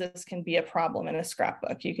materials, this can be a problem in a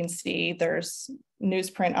scrapbook. You can see there's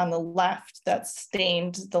newsprint on the left that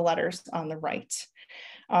stained the letters on the right.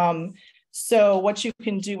 So what you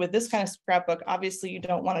can do with this kind of scrapbook, obviously you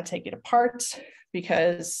don't want to take it apart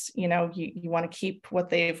because you want to keep what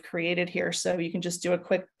they've created here. So you can just do a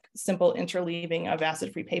quick, simple interleaving of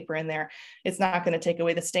acid-free paper in there. It's not going to take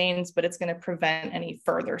away the stains, but it's going to prevent any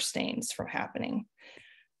further stains from happening.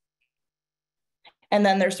 And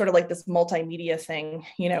then there's sort of like this multimedia thing,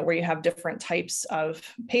 where you have different types of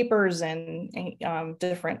papers and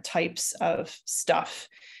different types of stuff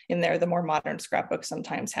in there. The more modern scrapbooks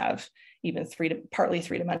sometimes have even partly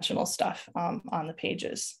three-dimensional stuff on the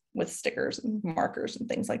pages with stickers and markers and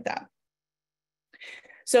things like that.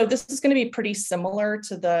 So this is going to be pretty similar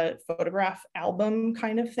to the photograph album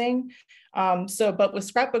kind of thing. But with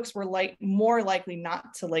scrapbooks, we're more likely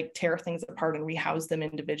not to tear things apart and rehouse them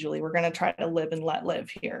individually. We're going to try to live and let live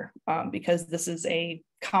here because this is a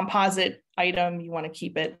composite item. You want to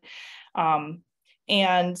keep it.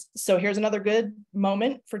 And so here's another good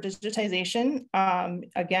moment for digitization.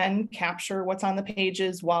 Again, capture what's on the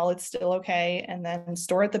pages while it's still okay, and then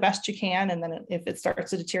store it the best you can. And then if it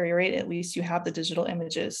starts to deteriorate, at least you have the digital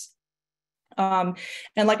images. And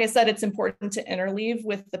like I said, it's important to interleave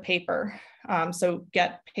with the paper. So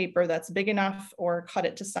get paper that's big enough or cut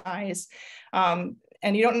it to size.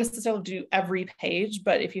 And you don't necessarily do every page,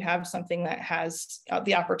 but if you have something that has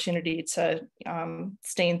the opportunity to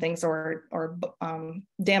stain things or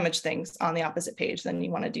damage things on the opposite page, then you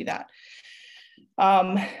want to do that.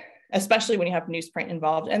 Especially when you have newsprint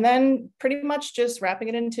involved. And then pretty much just wrapping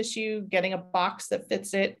it in tissue, getting a box that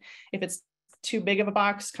fits it. If it's too big of a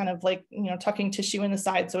box, kind of tucking tissue in the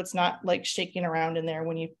side so it's not shaking around in there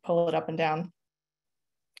when you pull it up and down.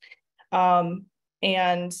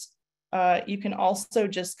 You can also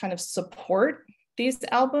just kind of support these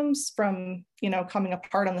albums from, coming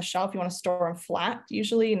apart on the shelf. You want to store them flat,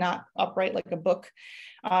 usually not upright like a book.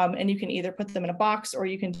 And you can either put them in a box or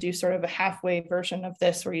you can do sort of a halfway version of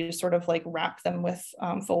this where you just sort of wrap them with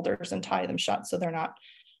folders and tie them shut so they're not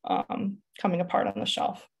coming apart on the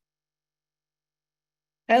shelf.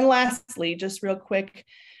 And lastly, just real quick,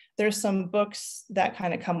 there's some books that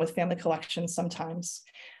kind of come with family collections sometimes,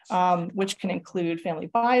 which can include family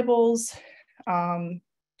Bibles,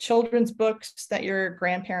 children's books that your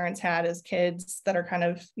grandparents had as kids that are kind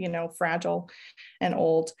of, fragile and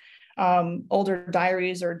old. Older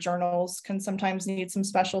diaries or journals can sometimes need some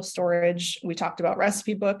special storage. We talked about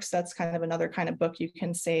recipe books. That's kind of another kind of book you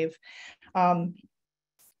can save.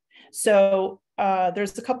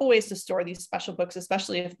 There's a couple ways to store these special books,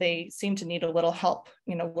 especially if they seem to need a little help,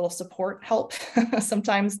 little support help.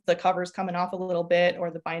 Sometimes the cover's coming off a little bit or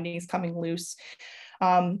the binding is coming loose.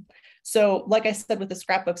 So like I said, with the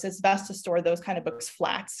scrapbooks, it's best to store those kind of books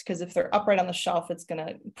flat because if they're upright on the shelf, it's going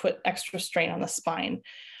to put extra strain on the spine.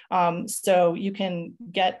 So you can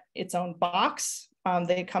get its own box.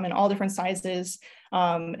 They come in all different sizes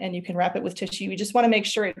and you can wrap it with tissue. You just want to make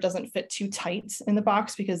sure it doesn't fit too tight in the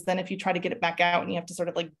box because then if you try to get it back out and you have to sort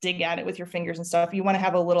of dig at it with your fingers and stuff, you want to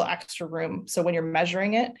have a little extra room. So when you're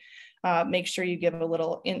measuring it, make sure you give a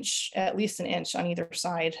little inch, at least an inch on either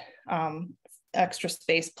side, extra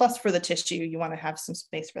space. Plus for the tissue, you want to have some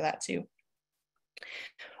space for that too.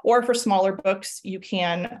 Or for smaller books, you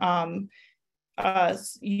can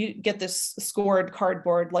you get this scored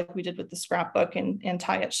cardboard like we did with the scrapbook and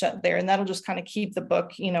tie it shut there. And that'll just kind of keep the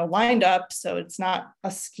book, lined up so it's not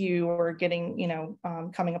askew or getting,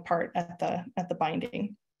 coming apart at the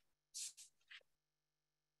binding.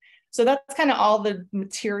 So that's kind of all the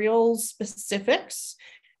materials specifics.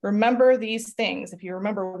 Remember these things. If you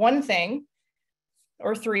remember one thing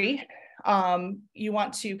or three, you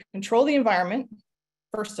want to control the environment,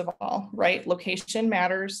 first of all, right? Location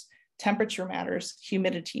matters, temperature matters,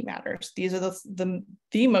 humidity matters. These are the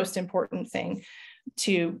most important thing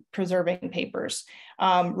to preserving papers.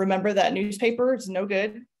 Remember that newspaper is no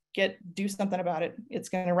good. Do something about it. It's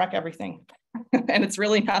going to wreck everything. And it's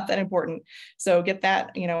really not that important. So get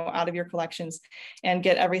that, out of your collections and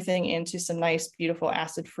get everything into some nice, beautiful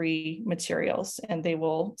acid-free materials, and they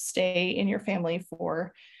will stay in your family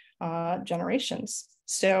for generations.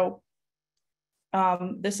 So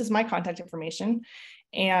this is my contact information,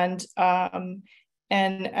 and I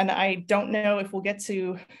don't know if we'll get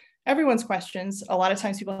to everyone's questions. A lot of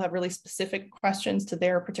times people have really specific questions to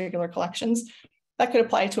their particular collections. That could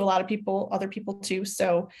apply to a lot of people, other people too.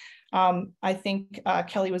 So I think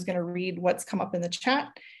Kelly was going to read what's come up in the chat.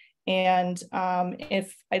 And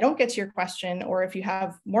if I don't get to your question, or if you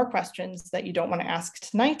have more questions that you don't want to ask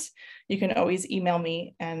tonight, you can always email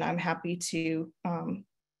me, and I'm happy to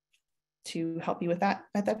help you with that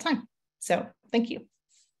at that time. So thank you.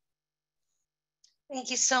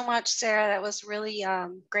 Thank you so much, Sarah. That was really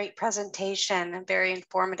great presentation and very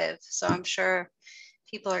informative. So I'm sure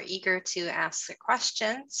people are eager to ask their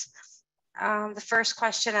questions. The first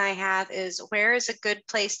question I have is, where is a good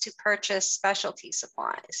place to purchase specialty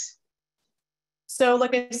supplies? So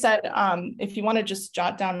like I said, if you want to just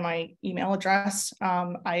jot down my email address,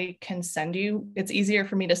 I can send you. It's easier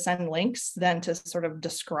for me to send links than to sort of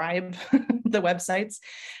describe the websites.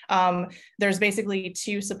 There's basically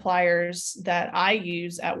two suppliers that I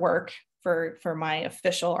use at work for my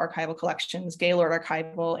official archival collections: Gaylord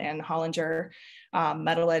Archival and Hollinger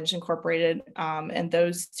Metal Edge Incorporated. And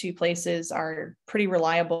those two places are pretty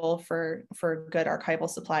reliable for good archival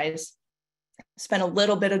supplies. It's been a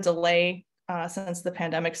little bit of delay since the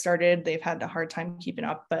pandemic started. They've had a hard time keeping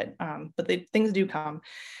up, but things do come.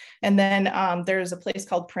 And then there's a place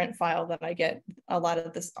called Print File that I get a lot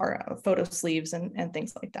of this photo sleeves and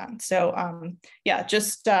things like that. So yeah,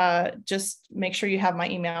 just make sure you have my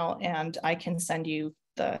email, and I can send you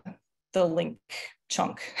the link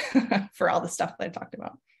chunk for all the stuff that I talked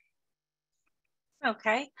about.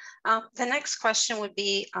 Okay. The next question would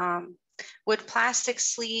be, would plastic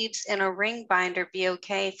sleeves in a ring binder be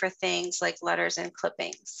okay for things like letters and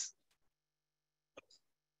clippings?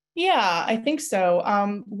 Yeah, I think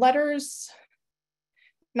so. Letters,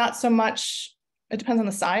 not so much. It depends on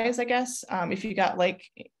the size, I guess. If you got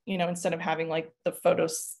instead of having like the photo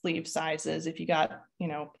sleeve sizes, if you got,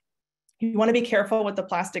 you want to be careful with the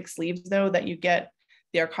plastic sleeves though, that you get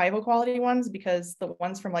the archival quality ones, because the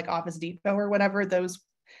ones from like Office Depot or whatever, those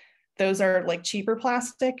are like cheaper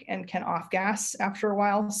plastic and can off gas after a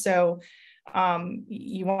while. So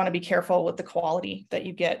you want to be careful with the quality that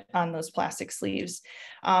you get on those plastic sleeves.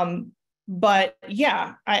 But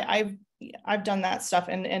yeah, I've done that stuff,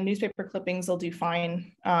 and newspaper clippings will do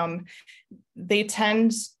fine.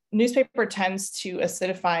 Newspaper tends to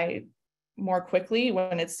acidify more quickly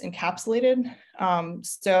when it's encapsulated.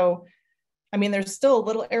 So I mean, there's still a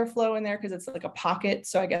little airflow in there because it's like a pocket.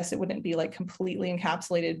 So I guess it wouldn't be like completely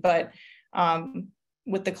encapsulated, but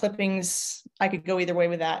with the clippings, I could go either way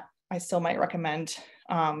with that. I still might recommend,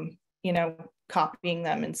 copying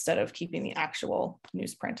them instead of keeping the actual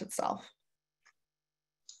newsprint itself.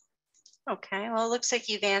 Okay, well, it looks like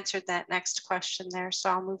you've answered that next question there, so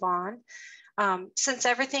I'll move on. Since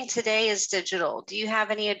everything today is digital, do you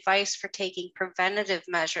have any advice for taking preventative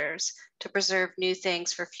measures to preserve new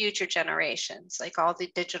things for future generations, like all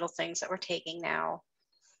the digital things that we're taking now?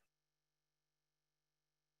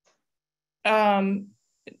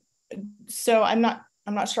 So I'm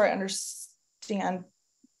not sure I understand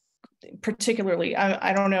particularly.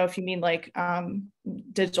 I don't know if you mean like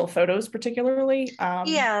digital photos particularly.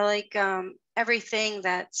 Yeah, like everything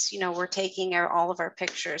that's, we're taking all of our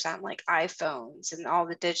pictures on like iPhones and all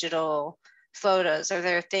the digital photos. Are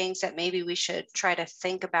there things that maybe we should try to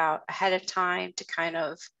think about ahead of time to kind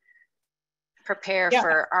of prepare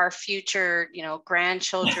for our future,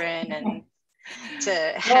 grandchildren and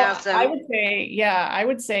to have them? I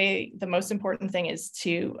would say the most important thing is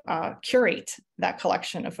to curate that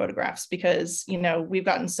collection of photographs, because we've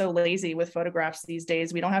gotten so lazy with photographs these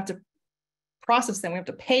days. We don't have to process them. We have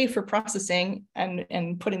to pay for processing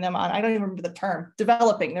and putting them on. I don't even remember the term.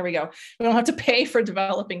 Developing. There we go. We don't have to pay for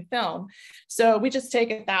developing film. So we just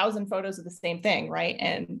take 1,000 photos of the same thing, right?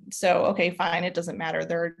 And so, okay, fine. It doesn't matter.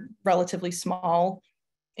 They're relatively small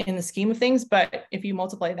in the scheme of things, but if you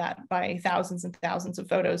multiply that by thousands and thousands of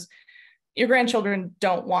photos, your grandchildren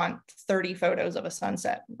don't want 30 photos of a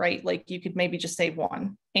sunset, right? Like you could maybe just save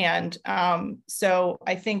one. And so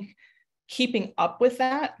I think keeping up with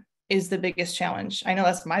that is the biggest challenge. I know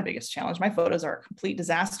that's my biggest challenge. My photos are a complete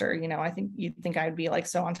disaster. You know, I think you'd think I'd be like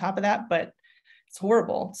so on top of that, but it's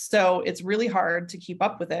horrible. So it's really hard to keep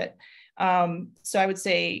up with it. So I would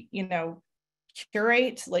say, you know,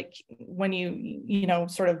 curate, like when you know,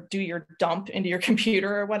 sort of do your dump into your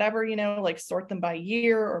computer or whatever, you know, like sort them by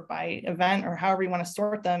year or by event or however you want to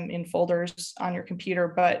sort them in folders on your computer,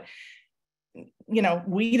 but, you know,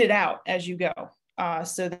 weed it out as you go.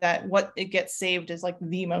 So that what it gets saved is like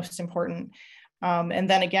the most important. And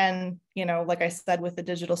then again, you know, like I said, with the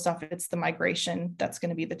digital stuff, it's the migration that's going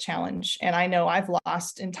to be the challenge. And I know I've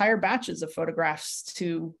lost entire batches of photographs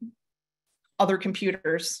to other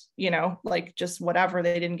computers, you know, like just whatever,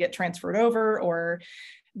 they didn't get transferred over, or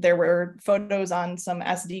there were photos on some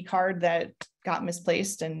SD card that got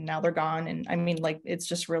misplaced and now they're gone. And I mean, like, it's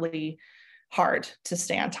just really hard to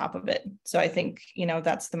stay on top of it. So I think, you know,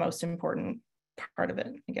 that's the most important part of it,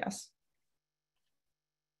 I guess.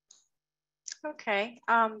 Okay,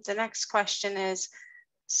 the next question is,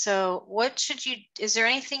 so is there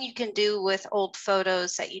anything you can do with old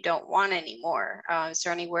photos that you don't want anymore? Is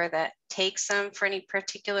there anywhere that takes them for any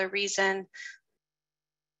particular reason?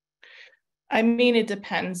 I mean, it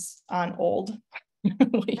depends on old.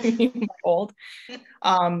 What do you mean by old?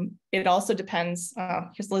 It also depends,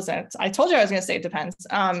 here's Liz, I told you I was gonna say it depends.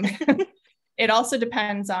 It also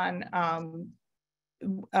depends on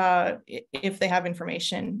if they have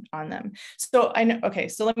information on them. So I know, okay,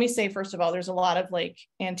 so let me say, first of all, there's a lot of like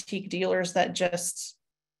antique dealers that just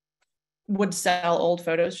would sell old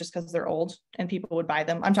photos just because they're old and people would buy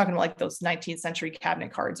them. I'm talking about like those 19th century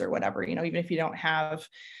cabinet cards or whatever, you know, even if you don't have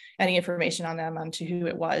any information on them, onto who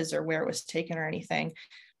it was or where it was taken or anything.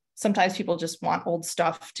 Sometimes people just want old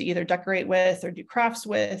stuff to either decorate with or do crafts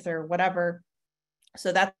with or whatever.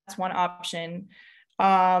 So that's one option.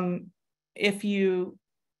 If you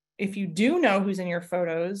do know who's in your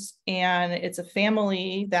photos and it's a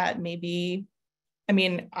family that maybe, I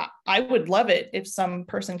mean, I would love it if some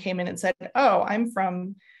person came in and said, oh, I'm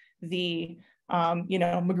from the, you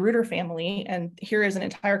know, Magruder family, and here is an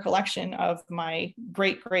entire collection of my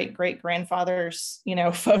great, great, great grandfather's, you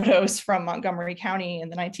know, photos from Montgomery County in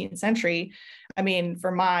the 19th century. I mean,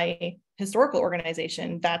 for my historical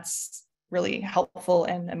organization, that's really helpful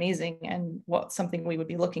and amazing and something we would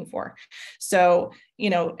be looking for. So, you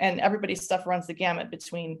know, and everybody's stuff runs the gamut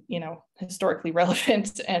between, you know, historically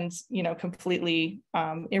relevant and, you know, completely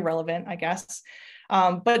irrelevant, I guess.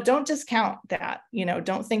 But don't discount that, you know,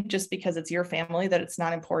 don't think just because it's your family that it's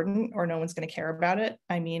not important or no one's going to care about it.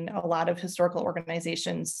 I mean, a lot of historical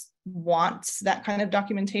organizations want that kind of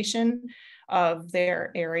documentation of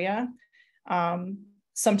their area.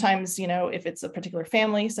 Sometimes, you know, if it's a particular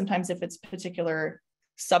family, sometimes if it's particular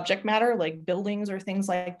subject matter, like buildings or things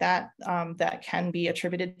like that, that can be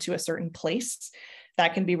attributed to a certain place,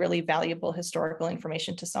 that can be really valuable historical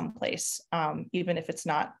information to some place, even if it's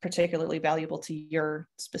not particularly valuable to your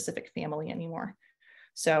specific family anymore.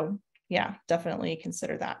 So yeah, definitely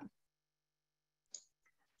consider that.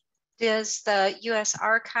 Does the U.S.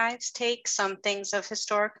 Archives take some things of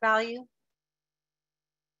historic value?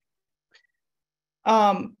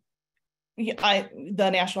 Yeah,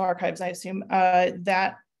 the National Archives, I assume,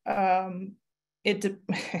 that it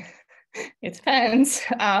depends.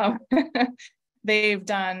 They've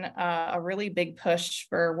done a really big push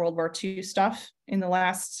for World War II stuff in the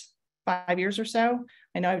last 5 years or so.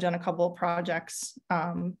 I know I've done a couple of projects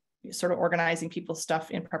sort of organizing people's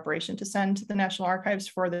stuff in preparation to send to the National Archives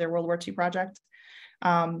for their World War II project.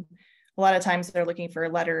 A lot of times they're looking for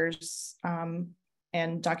letters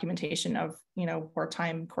and documentation of, you know,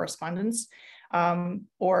 wartime correspondence,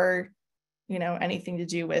 or, you know, anything to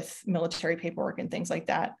do with military paperwork and things like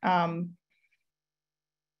that.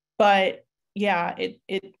 But yeah,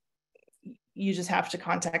 you just have to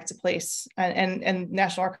contact a place and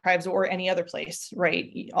National Archives or any other place,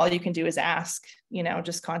 right? All you can do is ask, you know,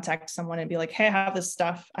 just contact someone and be like, hey, I have this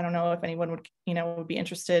stuff. I don't know if anyone would, you know, would be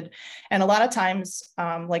interested. And a lot of times,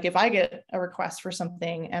 like if I get a request for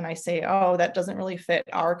something and I say, oh, that doesn't really fit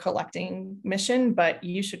our collecting mission, but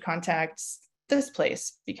you should contact this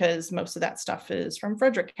place because most of that stuff is from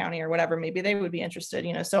Frederick County or whatever, maybe they would be interested,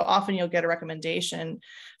 you know. So often you'll get a recommendation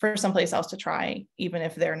for someplace else to try, even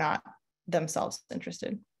if they're not themselves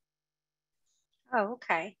interested. Oh,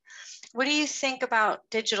 okay. What do you think about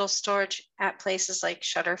digital storage at places like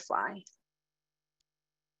Shutterfly?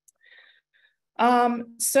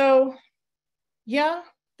 So yeah,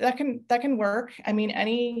 that can work. I mean,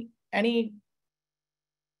 any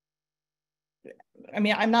I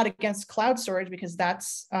mean, I'm not against cloud storage because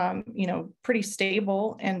that's, you know, pretty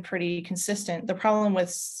stable and pretty consistent. The problem with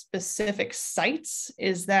specific sites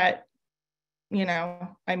is that, you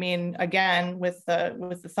know, I mean, again, with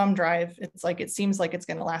the thumb drive, it's like, it seems like it's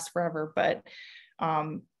going to last forever, but,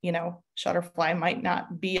 you know, Shutterfly might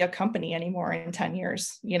not be a company anymore in 10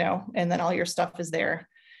 years, you know, and then all your stuff is there.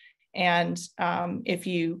 And if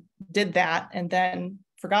you did that and then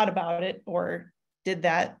forgot about it, or did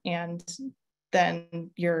that and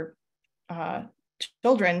then your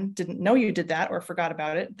children didn't know you did that or forgot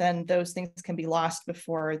about it, then those things can be lost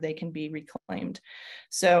before they can be reclaimed.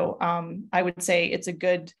 So I would say it's a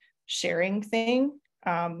good sharing thing,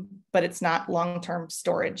 but it's not long-term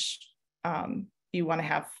storage. You want to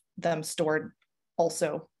have them stored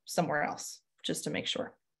also somewhere else, just to make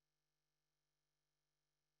sure.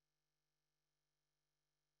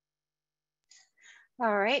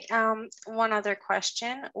 All right, one other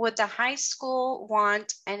question. Would the high school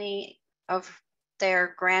want any of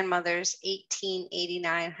their grandmother's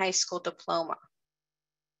 1889 high school diploma?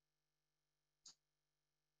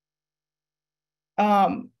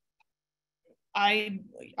 I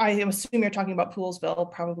assume you're talking about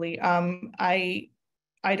Poolesville, probably.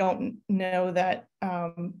 I don't know that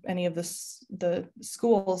any of the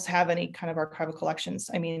schools have any kind of archival collections.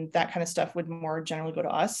 I mean, that kind of stuff would more generally go to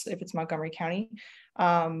us if it's Montgomery County.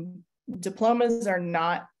 Diplomas are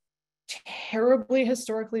not terribly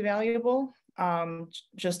historically valuable,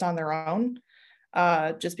 just on their own,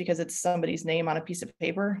 just because it's somebody's name on a piece of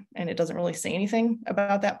paper and it doesn't really say anything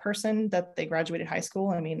about that person that they graduated high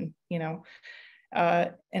school. I mean, you know,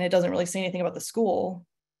 and it doesn't really say anything about the school,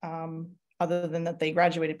 other than that they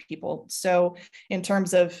graduated people. So in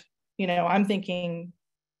terms of, you know, I'm thinking,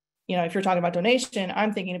 you know, if you're talking about donation,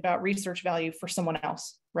 I'm thinking about research value for someone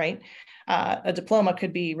else, right? A diploma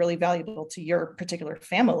could be really valuable to your particular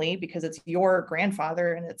family because it's your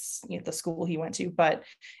grandfather and it's, you know, the school he went to. But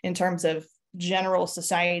in terms of general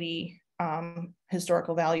society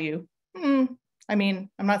historical value, I mean,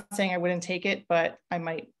 I'm not saying I wouldn't take it, but I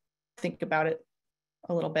might think about it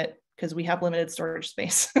a little bit because we have limited storage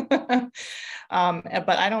space. But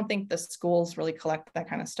I don't think the schools really collect that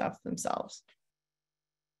kind of stuff themselves.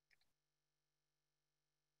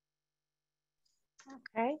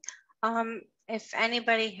 Okay. If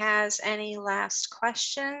anybody has any last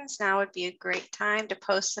questions, now would be a great time to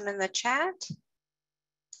post them in the chat.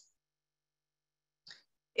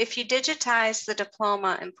 If you digitize the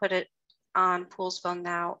diploma and put it on Poolesville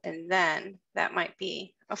Now and Then, that might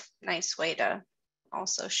be a nice way to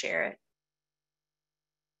also share it.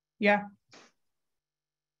 Yeah.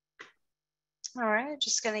 All right,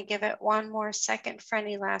 just going to give it one more second for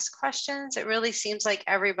any last questions. It really seems like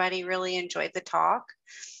everybody really enjoyed the talk.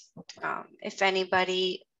 If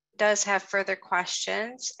anybody does have further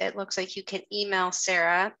questions, it looks like you can email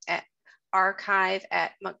Sarah at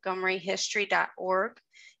archive@montgomeryhistory.org.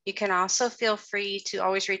 You can also feel free to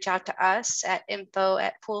always reach out to us at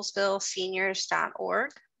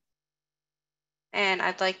info@poolesvilleseniors.org. And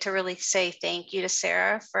I'd like to really say thank you to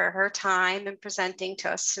Sarah for her time and presenting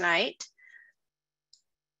to us tonight.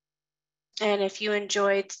 And if you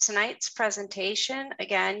enjoyed tonight's presentation,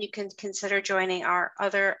 again, you can consider joining our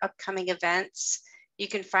other upcoming events. You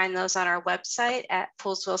can find those on our website at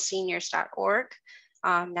poolesvilleseniors.org.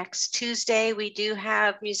 Next Tuesday, we do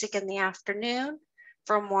have music in the afternoon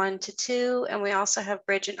from 1 to 2, and we also have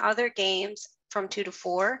bridge and other games from 2 to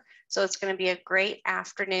 4. So it's going to be a great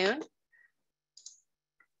afternoon.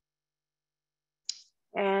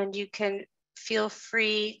 And you can feel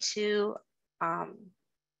free to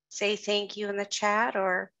say thank you in the chat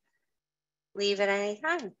or leave at any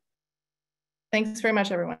time. Thanks very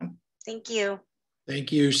much, everyone. Thank you.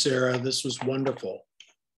 Thank you, Sarah. This was wonderful.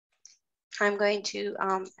 I'm going to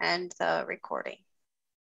end the recording.